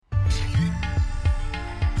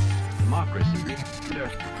democracy.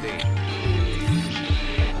 There's danger.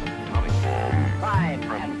 Coming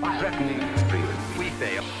from threatening freedom. We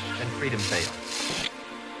fail, and freedom fails.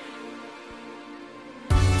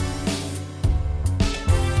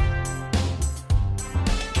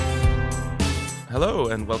 Hello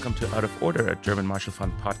and welcome to Out of Order, a German Marshall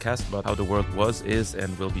Fund podcast about how the world was, is,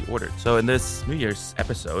 and will be ordered. So in this New Year's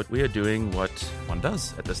episode, we are doing what one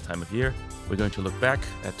does at this time of year. We're going to look back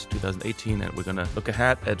at 2018 and we're going to look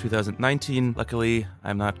ahead at 2019. Luckily,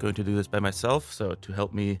 I'm not going to do this by myself. So to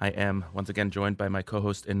help me, I am once again joined by my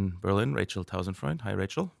co-host in Berlin, Rachel Tausenfreund. Hi,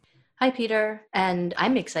 Rachel. Hi, Peter. And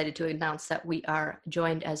I'm excited to announce that we are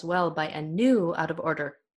joined as well by a new Out of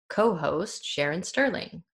Order co-host, Sharon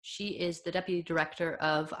Sterling. She is the deputy director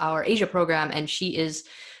of our Asia program, and she is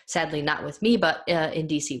sadly not with me, but in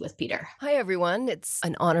DC with Peter. Hi, everyone. It's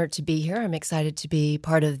an honor to be here. I'm excited to be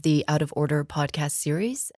part of the Out of Order podcast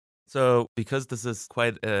series. So because this is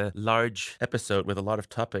quite a large episode with a lot of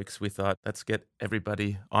topics, we thought let's get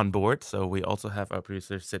everybody on board. So we also have our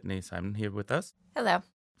producer, Sydney Simon, here with us. Hello.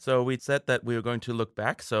 So we said that we were going to look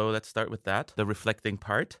back. So let's start with that, the reflecting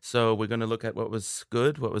part. So we're going to look at what was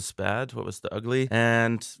good, what was bad, what was the ugly.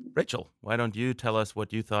 And Rachel, why don't you tell us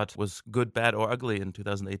what you thought was good, bad, or ugly in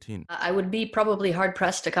 2018? I would be probably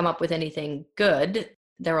hard-pressed to come up with anything good.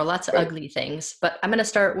 There were lots of ugly things, but I'm going to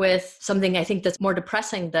start with something I think that's more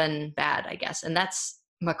depressing than bad, I guess, and that's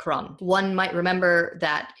Macron. One might remember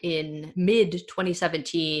that in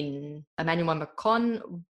mid-2017, Emmanuel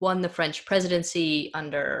Macron won the French presidency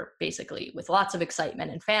basically with lots of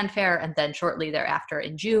excitement and fanfare, and then shortly thereafter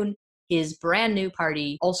in June, his brand new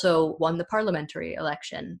party also won the parliamentary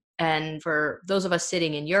election. And for those of us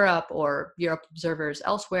sitting in Europe or Europe observers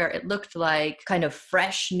elsewhere, it looked like kind of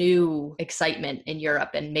fresh new excitement in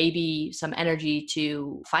Europe and maybe some energy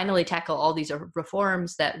to finally tackle all these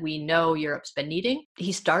reforms that we know Europe's been needing.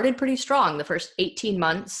 He started pretty strong. The first 18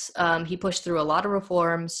 months, he pushed through a lot of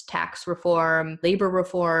reforms, tax reform, labor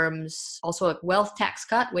reforms, also a wealth tax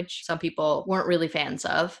cut, which some people weren't really fans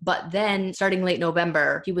of. But then starting late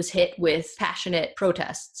November, he was hit with passionate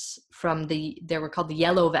protests from they were called the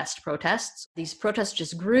Yellow Vest protests. These protests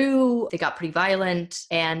just grew, they got pretty violent,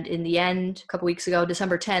 and in the end, a couple weeks ago,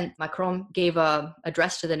 December 10th, Macron gave a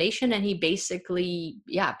address to the nation, and he basically,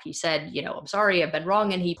 he said, I'm sorry, I've been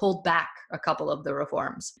wrong, and he pulled back a couple of the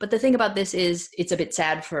reforms. But the thing about this is, it's a bit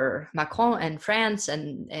sad for Macron and France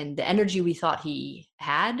and the energy we thought he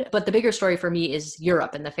had. But the bigger story for me is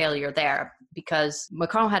Europe and the failure there, because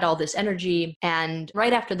Macron had all this energy, and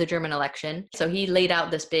right after the German election, so he laid out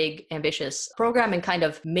this big, ambitious program and kind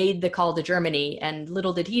of made the call to Germany. And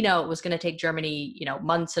little did he know it was going to take Germany,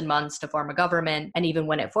 months and months to form a government. And even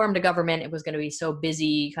when it formed a government, it was going to be so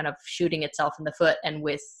busy kind of shooting itself in the foot and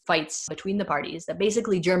with fights between the parties that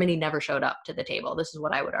basically Germany never showed up to the table. This is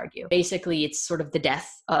what I would argue. Basically, it's sort of the death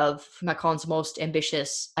of Macron's most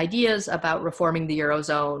ambitious ideas about reforming the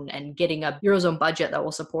Eurozone and getting a Eurozone budget that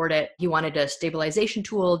will support it. He wanted a stabilization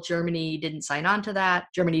tool. Germany didn't sign on to that.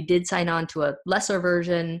 Germany did sign on to a lesser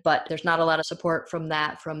version, but there's not a lot of support from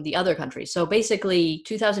that from the other countries. So basically,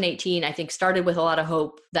 2018, I think, started with a lot of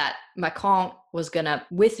hope that Macron was going to,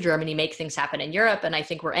 with Germany, make things happen in Europe. And I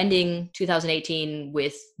think we're ending 2018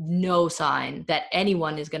 with no sign that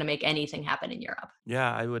anyone is going to make anything happen in Europe.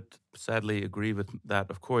 Yeah, I would sadly agree with that,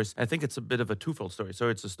 of course. I think it's a bit of a twofold story. So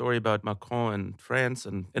it's a story about Macron and France,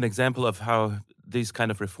 and an example of how these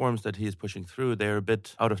kind of reforms that he is pushing through, they're a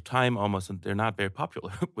bit out of time almost, and they're not very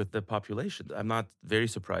popular with the population. I'm not very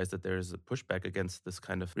surprised that there is a pushback against this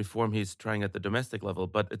kind of reform he's trying at the domestic level,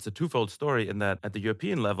 but it's a twofold story in that at the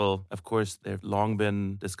European level, of course, there have long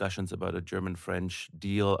been discussions about a German-French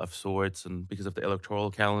deal of sorts, and because of the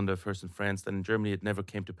electoral calendar, first in France, then in Germany, it never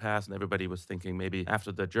came to pass, and everybody was thinking maybe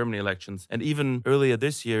after the Germany elections. And even earlier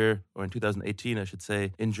this year, or in 2018, I should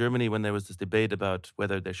say, in Germany, when there was this debate about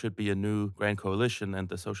whether there should be a new grand coalition, and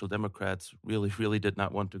the Social Democrats really did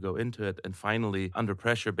not want to go into it. And finally, under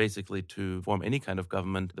pressure, basically to form any kind of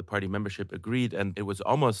government, the party membership agreed. And it was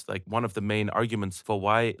almost like one of the main arguments for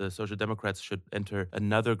why the Social Democrats should enter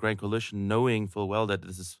another grand coalition, knowing full well that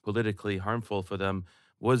this is politically harmful for them,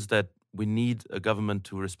 was that we need a government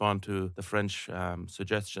to respond to the French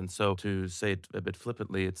suggestion. So to say it a bit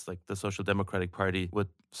flippantly, it's like the Social Democratic Party would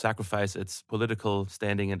sacrifice its political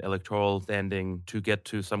standing and electoral standing to get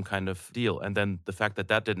to some kind of deal. And then the fact that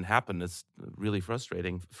that didn't happen is really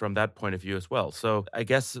frustrating from that point of view as well. So I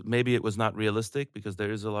guess maybe it was not realistic because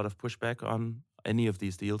there is a lot of pushback on any of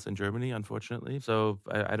these deals in Germany, unfortunately. So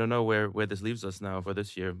I don't know where this leaves us now for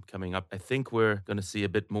this year coming up. I think we're going to see a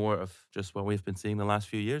bit more of just what we've been seeing the last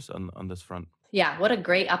few years on this front. Yeah, what a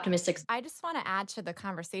great optimistic... I just want to add to the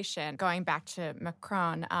conversation, going back to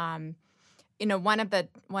Macron. one of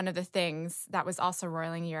the things that was also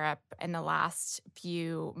roiling Europe in the last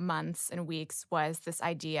few months and weeks was this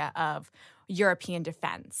idea of European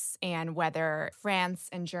defense and whether France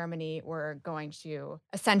and Germany were going to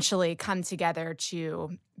essentially come together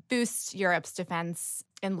to boost Europe's defense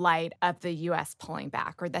in light of the U.S. pulling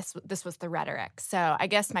back, or this was the rhetoric. So I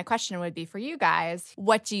guess my question would be for you guys,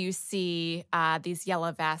 what do you see these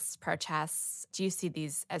yellow vest protests? Do you see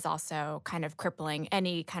these as also kind of crippling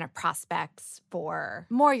any kind of prospects for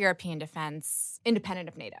more European defense independent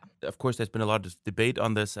of NATO? Of course, there's been a lot of debate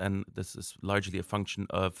on this, and this is largely a function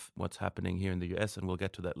of what's happening here in the U.S., and we'll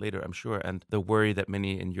get to that later, I'm sure, and the worry that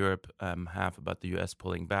many in Europe have about the U.S.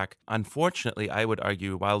 pulling back. Unfortunately, I would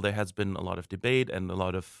argue, while there has been a lot of debate and a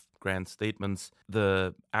lot of grand statements,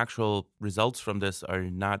 the actual results from this are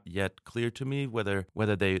not yet clear to me, whether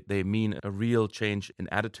they mean a real change in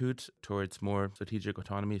attitude towards more strategic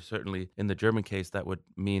autonomy. Certainly in the German case, that would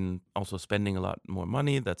mean also spending a lot more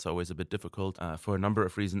money. That's always a bit difficult for a number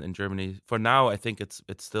of reasons in Germany. For now, I think it's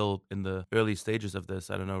still in the early stages of this.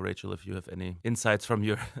 I don't know, Rachel, if you have any insights from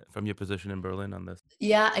your position in Berlin on this.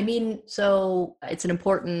 Yeah, I mean, so it's an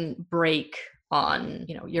important break on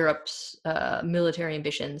Europe's military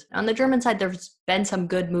ambitions. On the German side, there's been some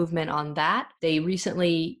good movement on that. They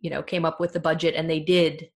recently, came up with the budget, and they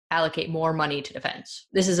did allocate more money to defense.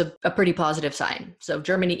 This is a pretty positive sign. So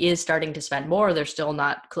Germany is starting to spend more. They're still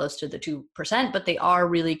not close to the 2%, but they are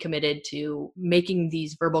really committed to making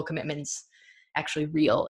these verbal commitments actually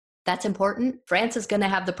real. That's important. France is going to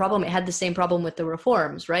have the problem. It had the same problem with the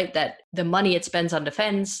reforms, right? That the money it spends on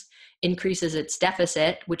defense increases its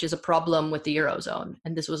deficit, which is a problem with the Eurozone.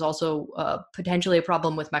 And this was also potentially a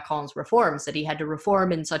problem with Macron's reforms, that he had to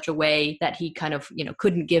reform in such a way that he kind of,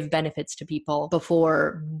 couldn't give benefits to people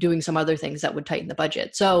before doing some other things that would tighten the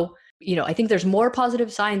budget. So, I think there's more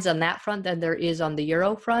positive signs on that front than there is on the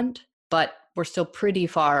Euro front, but we're still pretty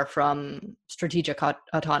far from strategic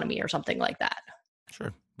autonomy or something like that.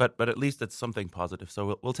 Sure. But at least it's something positive.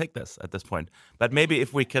 So we'll take this at this point. But maybe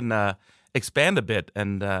if we can expand a bit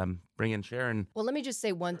and bring in Sharon. Well, let me just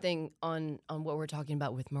say one thing on what we're talking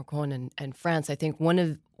about with Macron and France. I think one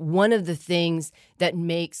of the things that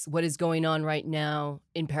makes what is going on right now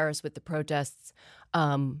in Paris with the protests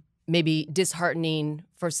maybe disheartening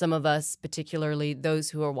for some of us, particularly those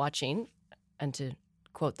who are watching, and to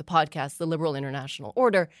quote the podcast, the Liberal International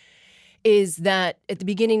Order, is that at the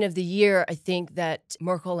beginning of the year, I think that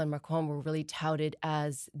Merkel and Macron were really touted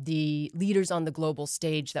as the leaders on the global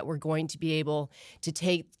stage that were going to be able to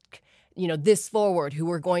take, this forward, who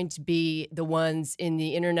were going to be the ones in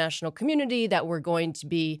the international community that were going to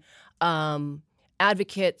be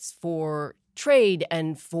advocates for trade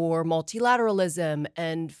and for multilateralism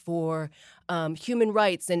and for human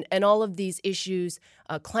rights and all of these issues,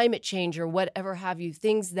 climate change or whatever have you,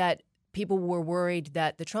 things that people were worried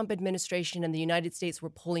that the Trump administration and the United States were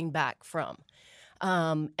pulling back from.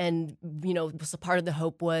 And so part of the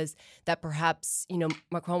hope was that perhaps,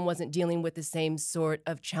 Macron wasn't dealing with the same sort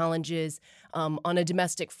of challenges on a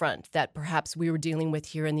domestic front that perhaps we were dealing with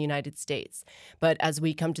here in the United States. But as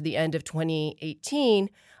we come to the end of 2018,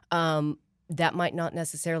 that might not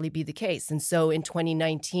necessarily be the case. And so in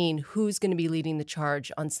 2019, who's going to be leading the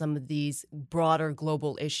charge on some of these broader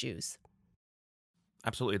global issues?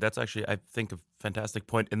 Absolutely. That's actually, I think, a fantastic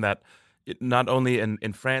point in that not only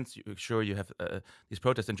in France, you have these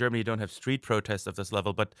protests. In Germany, you don't have street protests of this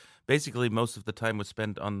level, but basically most of the time was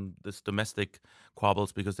spent on this domestic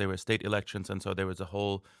squabbles because they were state elections. And so there was a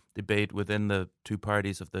whole debate within the two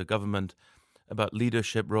parties of the government about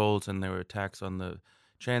leadership roles, and there were attacks on the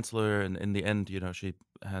chancellor. And in the end, she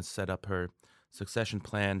has set up her succession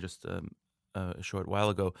plan just a short while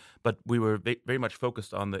ago. But we were very much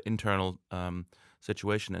focused on the internal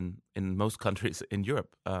situation in most countries in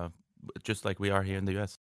Europe, just like we are here in the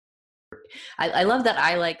US. I love that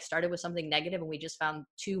I started with something negative and we just found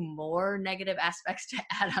two more negative aspects to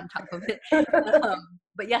add on top of it.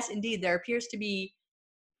 But yes, indeed, there appears to be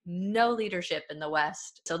no leadership in the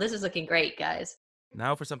West. So this is looking great, guys.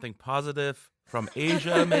 Now for something positive from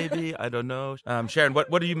Asia, maybe. I don't know. Sharon,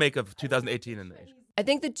 what do you make of 2018 in Asia? I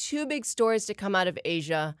think the two big stories to come out of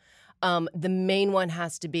Asia, the main one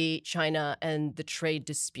has to be China and the trade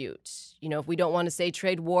dispute. If we don't want to say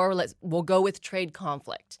trade war, we'll go with trade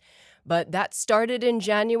conflict. But that started in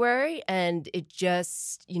January, and it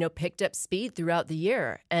just, picked up speed throughout the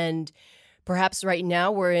year. And perhaps right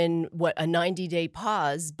now we're in, a 90-day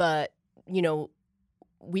pause, but,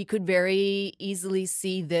 we could very easily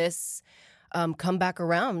see this come back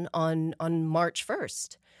around on March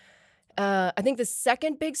 1st. I think the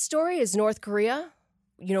second big story is North Korea.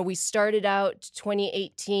 we started out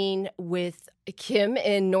 2018 with Kim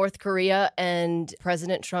in North Korea and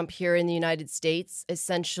President Trump here in the United States,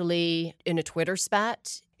 essentially in a Twitter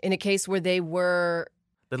spat, in a case where they were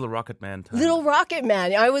Little Rocket Man time. Little Rocket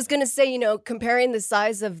Man. I was going to say, comparing the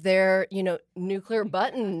size of their, nuclear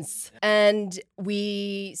buttons. And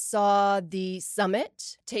we saw the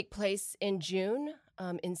summit take place in June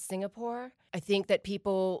in Singapore. I think that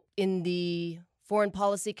people in the foreign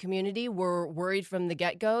policy community were worried from the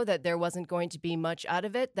get-go that there wasn't going to be much out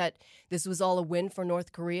of it, that this was all a win for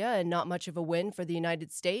North Korea and not much of a win for the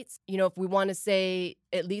United States. If we want to say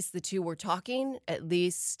at least the two were talking, at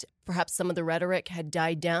least perhaps some of the rhetoric had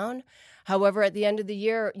died down. However, at the end of the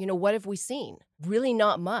year, what have we seen? Really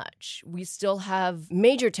not much. We still have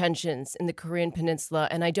major tensions in the Korean Peninsula,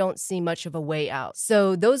 and I don't see much of a way out.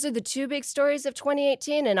 So those are the two big stories of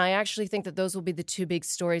 2018, and I actually think that those will be the two big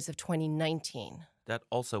stories of 2019. That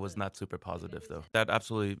also was not super positive, though. That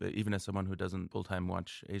absolutely, even as someone who doesn't full-time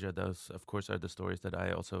watch Asia, those, of course, are the stories that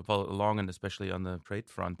I also follow along, and especially on the trade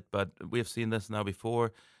front. But we have seen this now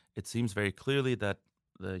before. It seems very clearly that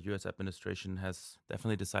the U.S. administration has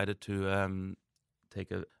definitely decided to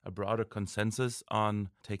take a broader consensus on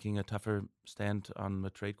taking a tougher stand on the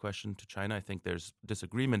trade question to China. I think there's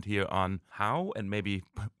disagreement here on how and maybe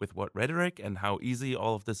with what rhetoric and how easy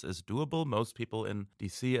all of this is doable. Most people in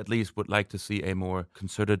D.C. at least would like to see a more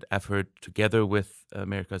concerted effort together with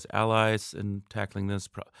America's allies in tackling this,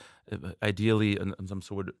 ideally in some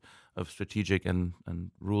sort of strategic and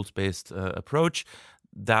rules-based approach.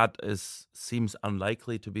 That seems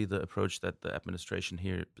unlikely to be the approach that the administration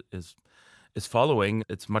here is following.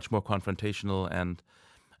 It's much more confrontational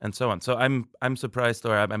and so on. So I'm surprised,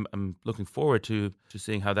 or I'm looking forward to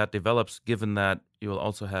seeing how that develops, given that you will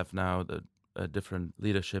also have now a different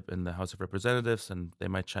leadership in the House of Representatives, and they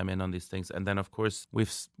might chime in on these things. And then, of course,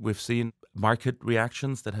 we've seen market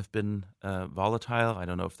reactions that have been volatile. I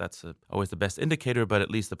don't know if that's always the best indicator, but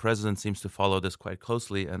at least the president seems to follow this quite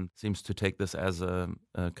closely and seems to take this as a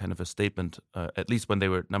kind of a statement, at least when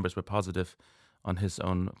numbers were positive on his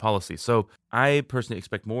own policy. So I personally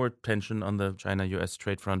expect more tension on the China-U.S.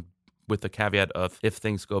 trade front, with the caveat of if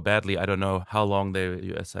things go badly, I don't know how long the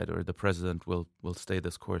U.S. side or the president will stay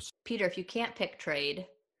this course. Peter, if you can't pick trade,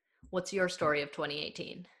 what's your story of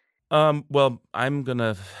 2018? Well, I'm going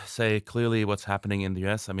to say clearly what's happening in the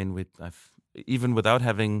U.S. I mean, even without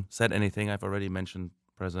having said anything, I've already mentioned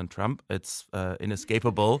President Trump. It's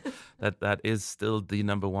inescapable that is still the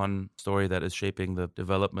number one story that is shaping the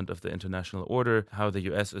development of the international order, how the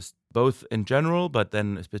U.S. is both in general, but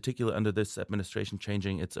then in particular under this administration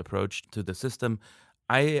changing its approach to the system.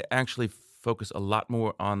 I actually focus a lot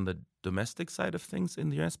more on the domestic side of things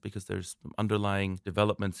in the U.S. because there's some underlying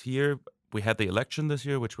developments here. We had the election this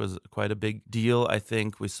year, which was quite a big deal. I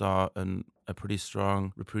think we saw a pretty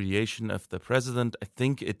strong repudiation of the president. I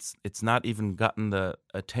think it's not even gotten the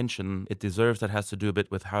attention it deserves. That has to do a bit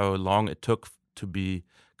with how long it took to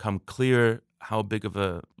become clear how big of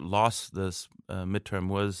a loss this midterm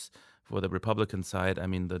was for the Republican side. I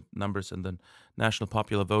mean, the numbers in the national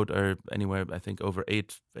popular vote are anywhere, I think, over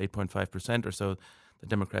 8.5% or so. The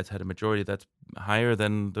Democrats had a majority that's higher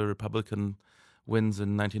than the Republican wins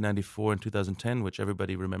in 1994 and 2010, which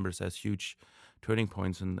everybody remembers as huge turning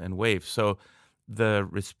points and waves. So the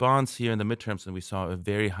response here in the midterms, and we saw a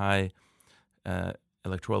very high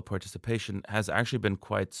electoral participation, has actually been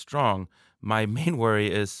quite strong. My main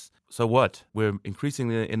worry is, so what? We're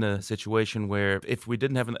increasingly in a situation where if we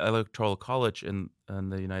didn't have an electoral college in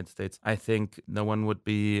the United States, I think no one would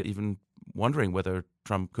be even wondering whether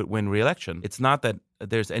Trump could win re-election. It's not that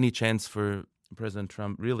there's any chance for President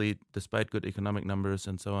Trump, really, despite good economic numbers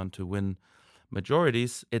and so on, to win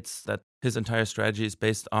majorities. It's that his entire strategy is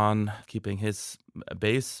based on keeping his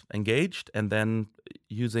base engaged and then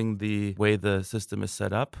using the way the system is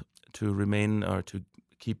set up to remain or to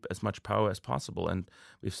keep as much power as possible. And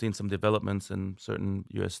we've seen some developments in certain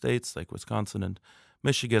U.S. states like Wisconsin and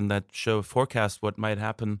Michigan that forecast what might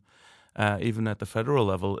happen even at the federal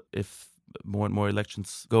level if more and more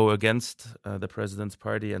elections go against the president's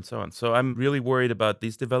party and so on. So I'm really worried about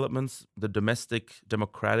these developments, the domestic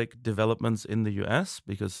democratic developments in the U.S.,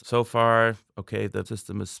 because so far, okay, the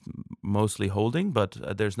system is mostly holding, but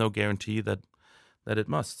there's no guarantee that it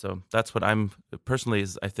must. So that's what I'm personally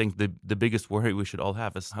I think the biggest worry we should all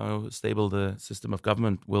have is how stable the system of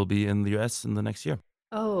government will be in the U.S. in the next year.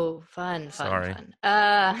 Oh, fun. Sorry.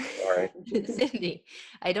 Cindy,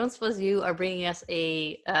 I don't suppose you are bringing us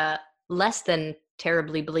a less than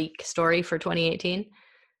terribly bleak story for 2018?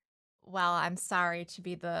 Well, I'm sorry to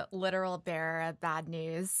be the literal bearer of bad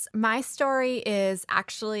news. My story is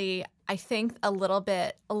actually, I think a little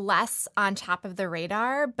bit less on top of the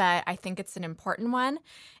radar, but I think it's an important one.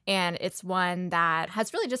 And it's one that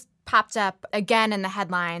has really just popped up again in the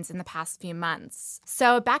headlines in the past few months.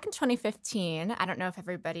 So back in 2015, I don't know if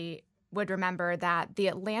everybody would remember that The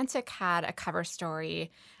Atlantic had a cover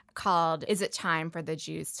story called "Is It Time for the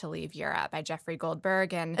Jews to Leave Europe?" by Jeffrey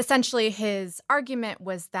Goldberg. And essentially his argument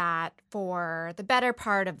was that for the better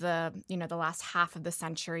part of the last half of the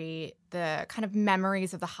century, the kind of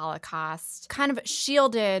memories of the Holocaust kind of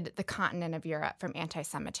shielded the continent of Europe from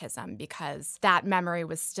anti-Semitism because that memory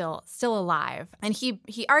was still alive. And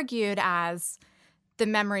he argued as the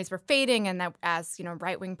memories were fading and that as,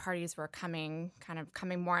 right-wing parties were coming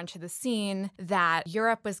more into the scene, that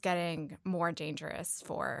Europe was getting more dangerous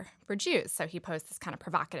for Jews. So he posed this kind of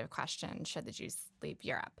provocative question, should the Jews leave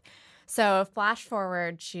Europe? So flash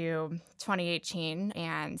forward to 2018,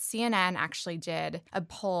 and CNN actually did a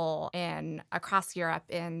poll across Europe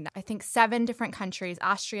in, I think, 7 different countries: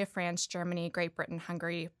 Austria, France, Germany, Great Britain,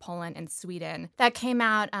 Hungary, Poland, and Sweden. That came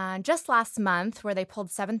out just last month, where they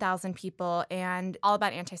polled 7,000 people and all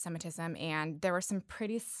about anti-Semitism, and there were some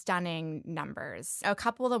pretty stunning numbers. A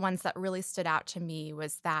couple of the ones that really stood out to me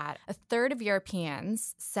was that a third of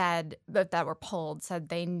Europeans that were polled said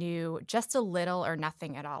they knew just a little or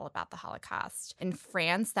nothing at all about the Holocaust. In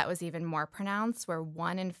France, that was even more pronounced, where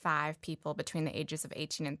 1 in 5 people between the ages of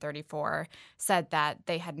 18 and 34 said that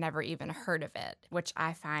they had never even heard of it, which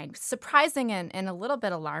I find surprising and a little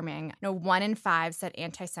bit alarming. 1 in 5 said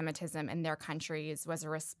anti-Semitism in their countries was a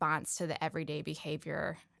response to the everyday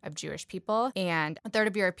behavior of Jewish people. And a third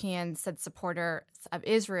of Europeans said supporters of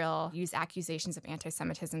Israel use accusations of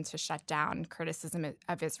anti-Semitism to shut down criticism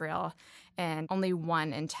of Israel. And only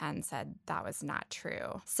 1 in 10 said that was not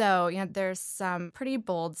true. So, there's some pretty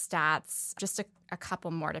bold stats. Just a couple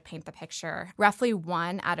more to paint the picture. Roughly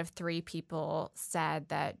 1 out of 3 people said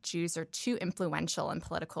that Jews are too influential in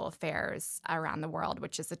political affairs around the world,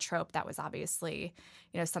 which is a trope that was obviously,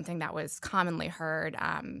 something that was commonly heard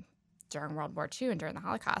during World War II and during the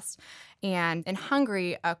Holocaust. And in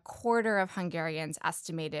Hungary, a quarter of Hungarians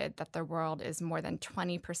estimated that the world is more than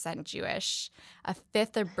 20% Jewish. A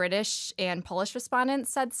fifth of British and Polish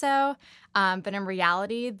respondents said so. But in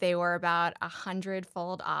reality, they were about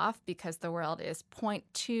 100-fold off because the world is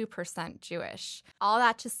 0.2% Jewish. All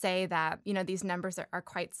that to say that, these numbers are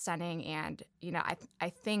quite stunning. And, I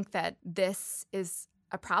think that this is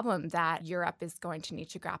a problem that Europe is going to need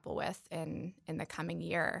to grapple with in the coming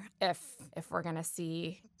year if we're going to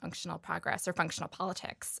see functional progress or functional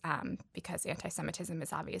politics, because anti-Semitism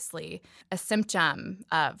is obviously a symptom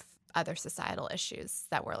of other societal issues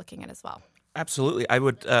that we're looking at as well. Absolutely. I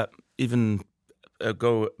would even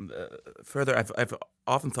go further. I've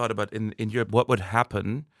often thought about in Europe what would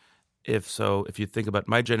happen if you think about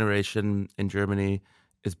my generation in Germany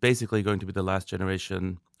is basically going to be the last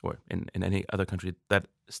generation, or in any other country, that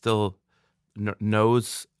still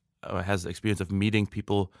knows or has the experience of meeting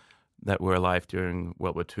people that were alive during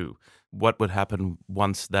World War II. What would happen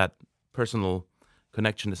once that personal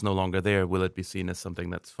connection is no longer there? Will it be seen as something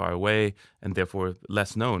that's far away and therefore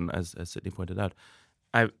less known, as Sydney pointed out?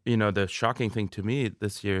 The shocking thing to me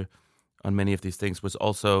this year on many of these things was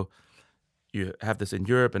also, you have this in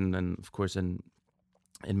Europe and of course in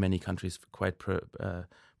many countries quite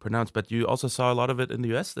pronounced, but you also saw a lot of it in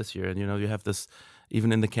the US this year. And, you have this,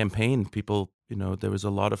 even in the campaign, people, there was a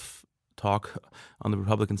lot of talk on the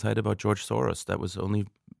Republican side about George Soros that was only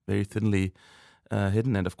very thinly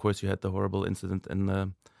hidden. And of course, you had the horrible incident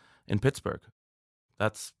in Pittsburgh.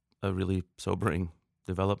 That's a really sobering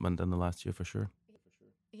development in the last year for sure.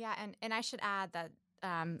 Yeah, and I should add that,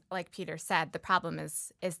 like Peter said, the problem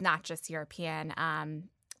is not just European.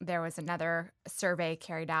 There was another survey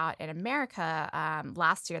carried out in America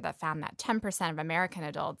last year that found that 10% of American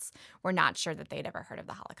adults were not sure that they'd ever heard of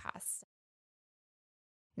the Holocaust.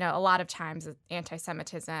 A lot of times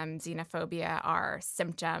anti-Semitism, xenophobia are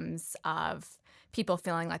symptoms of people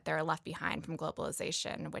feeling like they're left behind from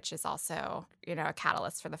globalization, which is also, a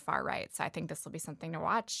catalyst for the far right. So I think this will be something to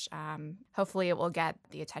watch. Hopefully it will get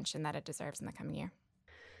the attention that it deserves in the coming year.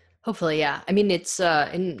 Hopefully, yeah. I mean, it's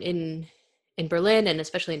in Berlin and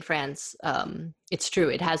especially in France, it's true.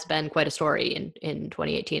 It has been quite a story in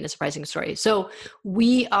 2018, a surprising story. So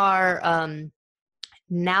we are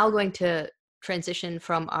now going to transition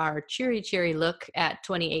from our cheery look at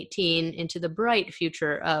 2018 into the bright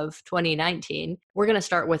future of 2019. We're going to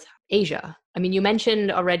start with Asia. I mean, you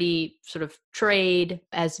mentioned already sort of trade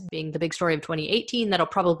as being the big story of 2018. That'll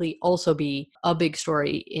probably also be a big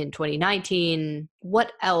story in 2019.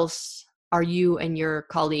 What else are you and your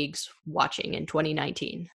colleagues watching in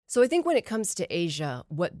 2019? So I think when it comes to Asia,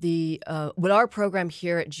 what our program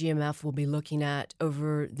here at GMF will be looking at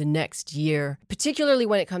over the next year, particularly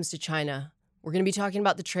when it comes to China, we're going to be talking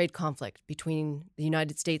about the trade conflict between the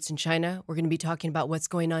United States and China. We're going to be talking about what's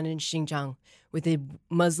going on in Xinjiang with the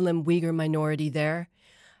Muslim Uyghur minority there,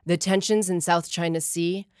 the tensions in South China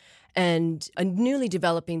Sea, and a newly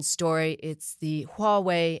developing story. It's the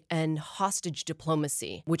Huawei and hostage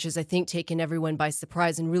diplomacy, which has, I think, taken everyone by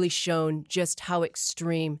surprise and really shown just how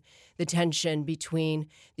extreme the tension between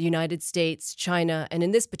the United States, China, and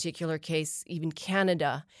in this particular case, even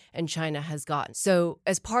Canada and China has gotten. So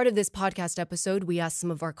as part of this podcast episode, we asked some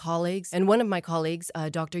of our colleagues, and one of my colleagues,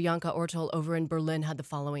 Dr. Janka Ortel over in Berlin, had the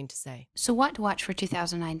following to say. So what to watch for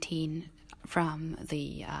 2019 from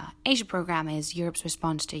the Asia program is Europe's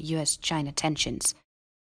response to U.S.-China tensions.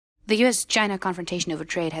 The U.S.-China confrontation over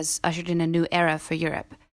trade has ushered in a new era for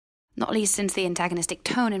Europe, not least since the antagonistic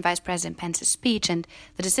tone in Vice President Pence's speech and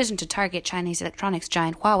the decision to target Chinese electronics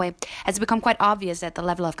giant Huawei. Has become quite obvious that the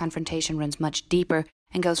level of confrontation runs much deeper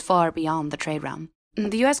and goes far beyond the trade realm.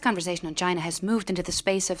 The U.S. conversation on China has moved into the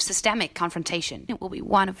space of systemic confrontation. It will be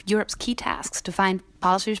one of Europe's key tasks to find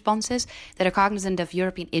policy responses that are cognizant of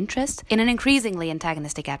European interests in an increasingly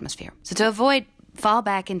antagonistic atmosphere. So to avoid fall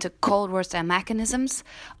back into Cold War-style mechanisms,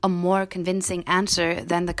 a more convincing answer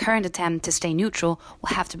than the current attempt to stay neutral will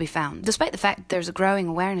have to be found. Despite the fact that there's a growing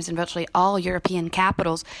awareness in virtually all European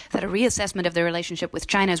capitals that a reassessment of their relationship with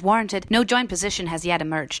China is warranted, no joint position has yet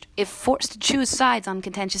emerged. If forced to choose sides on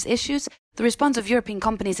contentious issues, the response of European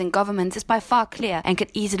companies and governments is by far clear and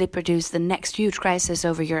could easily produce the next huge crisis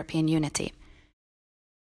over European unity.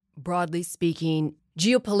 Broadly speaking,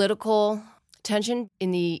 geopolitical tension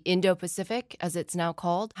in the Indo-Pacific, as it's now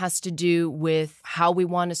called, has to do with how we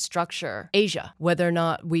want to structure Asia, whether or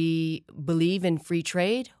not we believe in free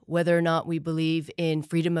trade, whether or not we believe in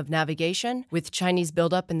freedom of navigation, with Chinese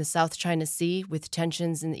buildup in the South China Sea, with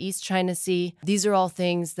tensions in the East China Sea. These are all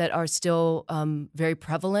things that are still very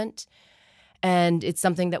prevalent. And it's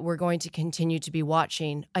something that we're going to continue to be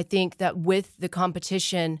watching. I think that with the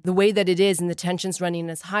competition, the way that it is and the tensions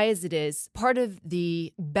running as high as it is, part of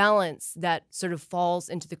the balance that sort of falls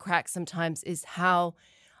into the cracks sometimes is how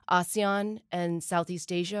ASEAN and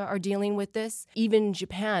Southeast Asia are dealing with this. Even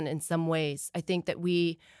Japan in some ways. I think that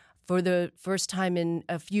we, for the first time in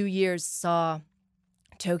a few years, saw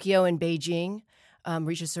Tokyo and Beijing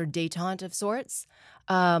reach a sort of détente of sorts.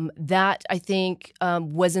 That, I think,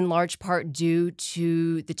 was in large part due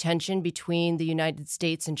to the tension between the United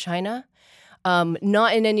States and China.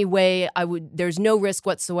 Not in any way, there's no risk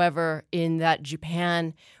whatsoever in that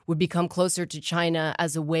Japan would become closer to China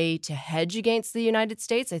as a way to hedge against the United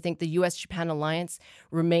States. I think the U.S.-Japan alliance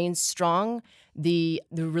remains strong. The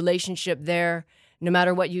relationship there, no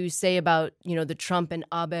matter what you say about, the Trump and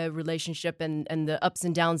Abe relationship and the ups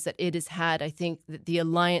and downs that it has had, I think that the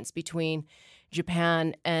alliance between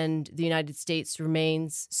Japan and the United States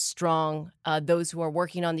remains strong. Those who are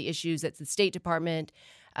working on the issues at the State Department,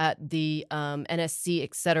 at the NSC,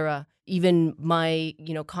 et cetera, even my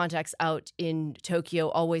contacts out in Tokyo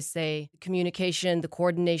always say communication, the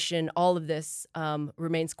coordination, all of this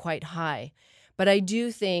remains quite high. But I do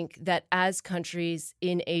think that as countries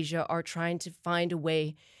in Asia are trying to find a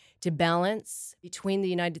way to balance between the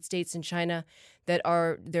United States and China,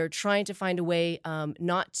 they're trying to find a way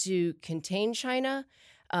not to contain China,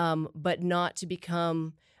 but not to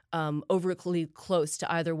become overly close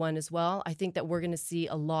to either one as well. I think that we're going to see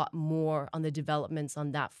a lot more on the developments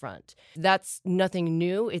on that front. That's nothing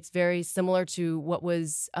new. It's very similar to what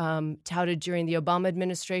was touted during the Obama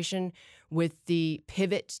administration with the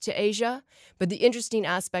pivot to Asia. But the interesting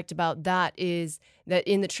aspect about that is that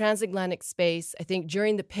in the transatlantic space, I think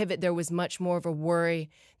during the pivot, there was much more of a worry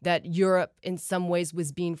that Europe in some ways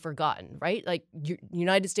was being forgotten, right? Like the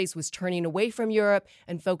United States was turning away from Europe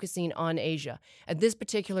and focusing on Asia. At this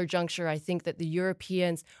particular juncture, I think that the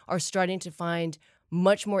Europeans are starting to find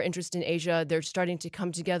much more interest in Asia. They're starting to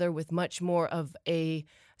come together with much more of a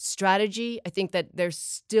strategy. I think that there's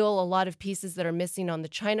still a lot of pieces that are missing on the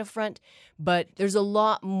China front, but there's a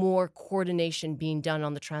lot more coordination being done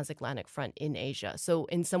on the transatlantic front in Asia. So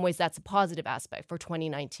in some ways, that's a positive aspect for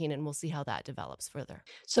 2019, and we'll see how that develops further.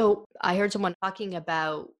 So I heard someone talking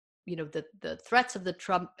about, the threats of the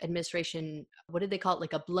Trump administration. What did they call it?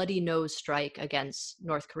 Like a bloody nose strike against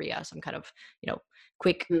North Korea, some kind of,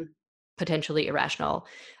 quick, potentially irrational,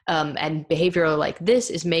 and behavior like this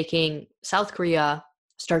is making South Korea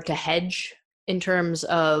start to hedge in terms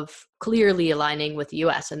of clearly aligning with the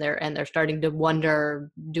U.S. and they're starting to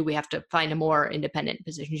wonder, do we have to find a more independent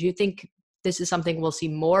position? Do you think this is something we'll see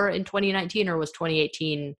more in 2019, or was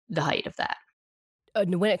 2018 the height of that?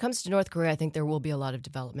 When it comes to North Korea, I think there will be a lot of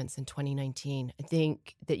developments in 2019. I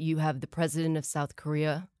think that you have the president of South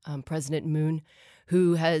Korea, President Moon,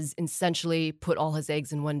 who has essentially put all his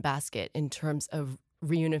eggs in one basket in terms of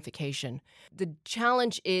reunification. The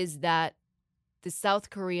challenge is that the South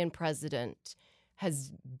Korean president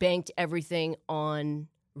has banked everything on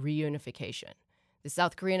reunification. The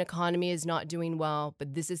South Korean economy is not doing well,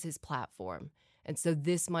 but this is his platform. And so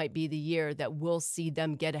this might be the year that we'll see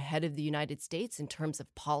them get ahead of the United States in terms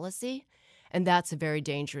of policy. And that's a very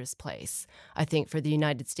dangerous place, I think, for the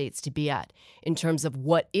United States to be at in terms of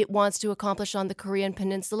what it wants to accomplish on the Korean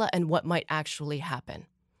Peninsula and what might actually happen.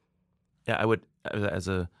 Yeah, I would, as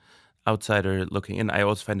a outsider looking in, I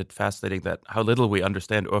always find it fascinating that how little we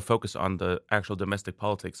understand or focus on the actual domestic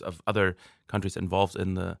politics of other countries involved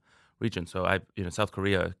in the region. So South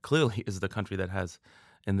Korea clearly is the country that has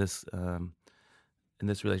in this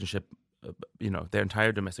relationship, their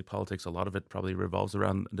entire domestic politics, a lot of it probably revolves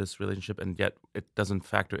around this relationship, and yet it doesn't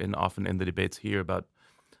factor in often in the debates here about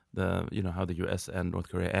how the U.S. and North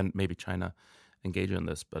Korea and maybe China engage in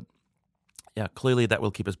this. But yeah, clearly that will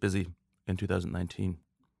keep us busy in 2019.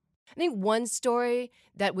 I think one story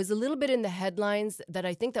that was a little bit in the headlines that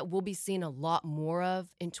I think that we'll be seeing a lot more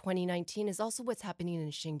of in 2019 is also what's happening in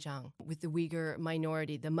Xinjiang with the Uyghur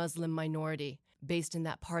minority, the Muslim minority based in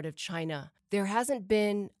that part of China. There hasn't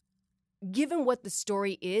been, given what the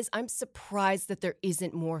story is, I'm surprised that there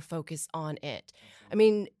isn't more focus on it. I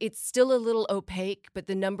mean, it's still a little opaque, but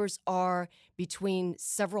the numbers are between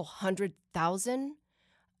several 100,000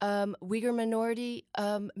 Uyghur minority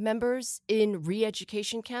members in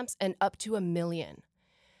re-education camps and up to 1 million.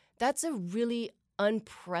 That's a really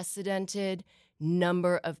unprecedented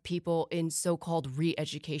number of people in so-called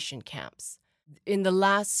re-education camps. In the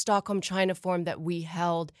last Stockholm China Forum that we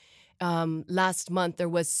held last month, there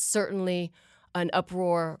was certainly an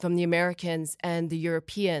uproar from the Americans and the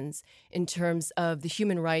Europeans in terms of the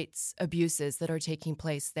human rights abuses that are taking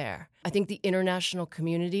place there. I think the international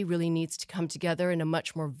community really needs to come together in a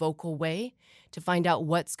much more vocal way to find out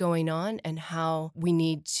what's going on and how we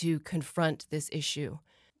need to confront this issue.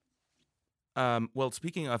 Well,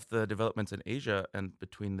 speaking of the developments in Asia and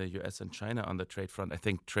between the U.S. and China on the trade front, I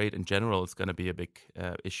think trade in general is going to be a big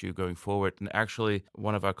issue going forward. And actually,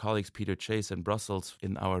 one of our colleagues, Peter Chase in Brussels,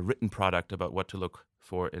 in our written product about what to look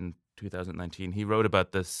for in 2019, he wrote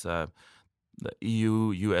about this, the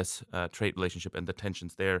EU-U.S. Trade relationship and the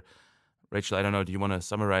tensions there. Rachel, I don't know, do you want to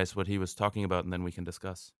summarize what he was talking about and then we can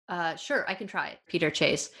discuss? Sure, I can try. Peter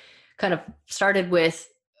Chase kind of started with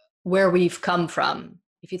where we've come from.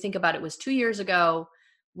 If you think about it, it was 2 years ago,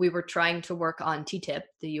 we were trying to work on TTIP,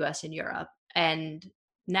 the US and Europe. And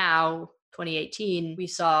now, 2018, we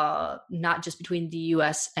saw not just between the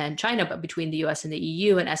US and China, but between the US and the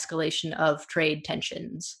EU, an escalation of trade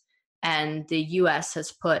tensions. And the US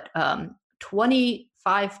has put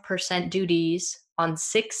 25% duties on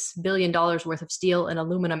 $6 billion worth of steel and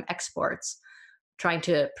aluminum exports, trying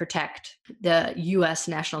to protect the US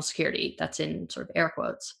national security. That's in sort of air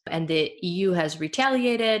quotes. And the EU has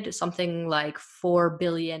retaliated something like $4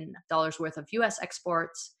 billion worth of US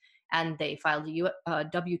exports. And they filed a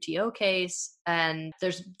WTO case. And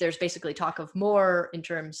there's basically talk of more in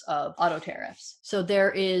terms of auto tariffs. So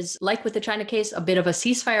there is, like with the China case, a bit of a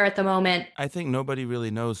ceasefire at the moment. I think nobody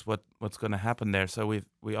really knows what's going to happen there. So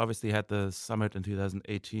we obviously had the summit in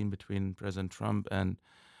 2018 between President Trump and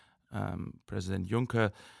President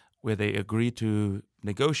Juncker, where they agreed to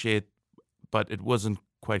negotiate, but it wasn't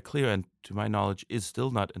quite clear, and to my knowledge is still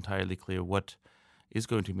not entirely clear what is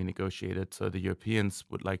going to be negotiated. So the Europeans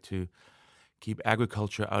would like to keep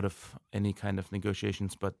agriculture out of any kind of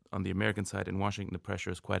negotiations, but on the American side in Washington, the pressure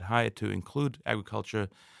is quite high to include agriculture,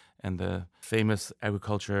 and the famous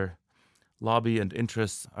agriculture lobby and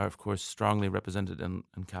interests are, of course, strongly represented in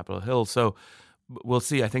Capitol Hill. So we'll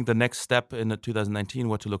see. I think the next step in 2019,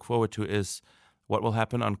 what to look forward to, is what will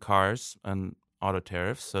happen on cars and auto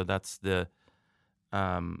tariffs. So that's the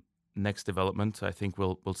next development. I think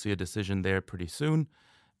we'll see a decision there pretty soon.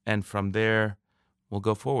 And from there, we'll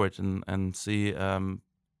go forward and see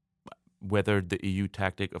whether the EU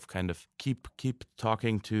tactic of kind of keep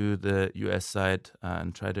talking to the US side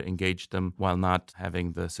and try to engage them while not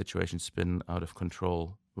having the situation spin out of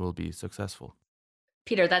control will be successful.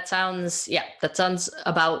 Peter, that sounds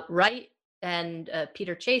about right. And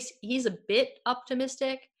Peter Chase, he's a bit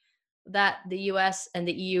optimistic that the US and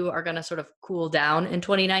the EU are going to sort of cool down in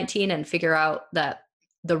 2019 and figure out that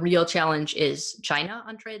the real challenge is China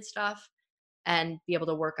on trade stuff and be able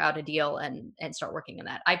to work out a deal and start working on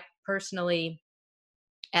that. I personally,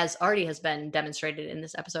 as already has been demonstrated in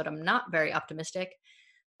this episode, I'm not very optimistic.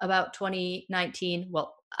 about 2019.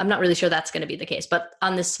 Well, I'm not really sure that's going to be the case, but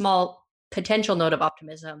on this small potential note of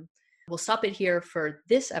optimism, we'll stop it here for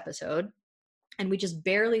this episode. And we just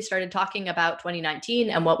barely started talking about 2019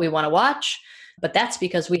 and what we want to watch. But that's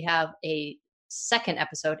because we have a second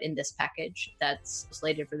episode in this package that's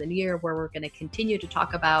slated for the new year, where we're going to continue to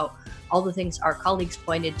talk about all the things our colleagues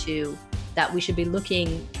pointed to that we should be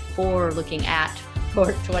looking at for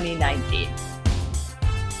 2019.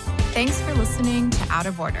 Thanks for listening to Out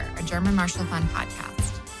of Order, a German Marshall Fund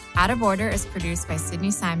podcast. Out of Order is produced by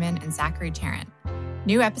Sydney Simon and Zachary Tarrant.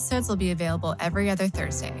 New episodes will be available every other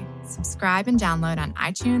Thursday. Subscribe and download on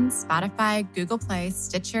iTunes, Spotify, Google Play,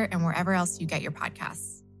 Stitcher, and wherever else you get your podcasts.